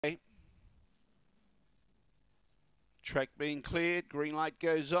Track being cleared. Green light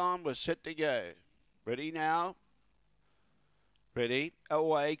goes on. We're set to go. Ready now. Ready,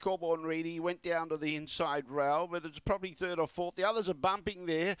 away, Corborn Reedy went down to the inside rail, but it's probably third or fourth. The others are bumping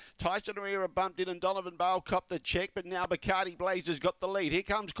there. Tyson Herrera bumped in and Donovan Bale copped the check, but now Bacardi Blaze has got the lead. Here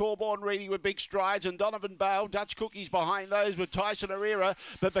comes Corborn Reedy with big strides and Donovan Bale. Dutch Cookies behind those with Tyson Herrera,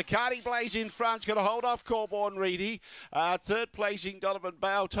 but Bacardi Blaze in front's going to hold off Corborn Reedy. Third placing Donovan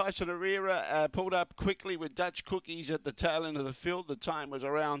Bale. Tyson Herrera pulled up quickly with Dutch Cookies at the tail end of the field. The time was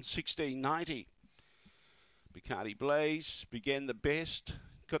around 16:90. Bacardi Blaze began the best,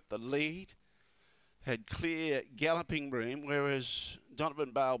 got the lead, had clear galloping room, whereas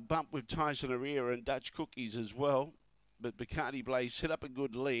Donovan Bale bumped with Tyson Herrera and Dutch Cookies as well. But Bacardi Blaze set up a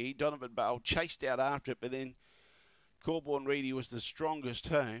good lead. Donovan Bale chased out after it, but then Corborn Reedy was the strongest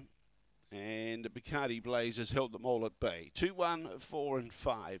home. And Bacardi Blaze has held them all at bay. 2, 1, 4 and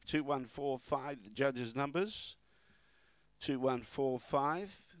 5. 2, 1, 4, 5, the judges' numbers. 2, 1, 4,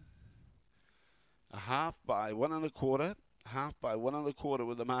 5. A half by 1 1/4, half by 1 1/4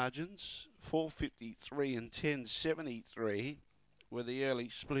 with the margins. 4.53 and 10.73 were the early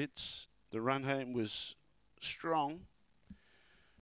splits. The run home was strong.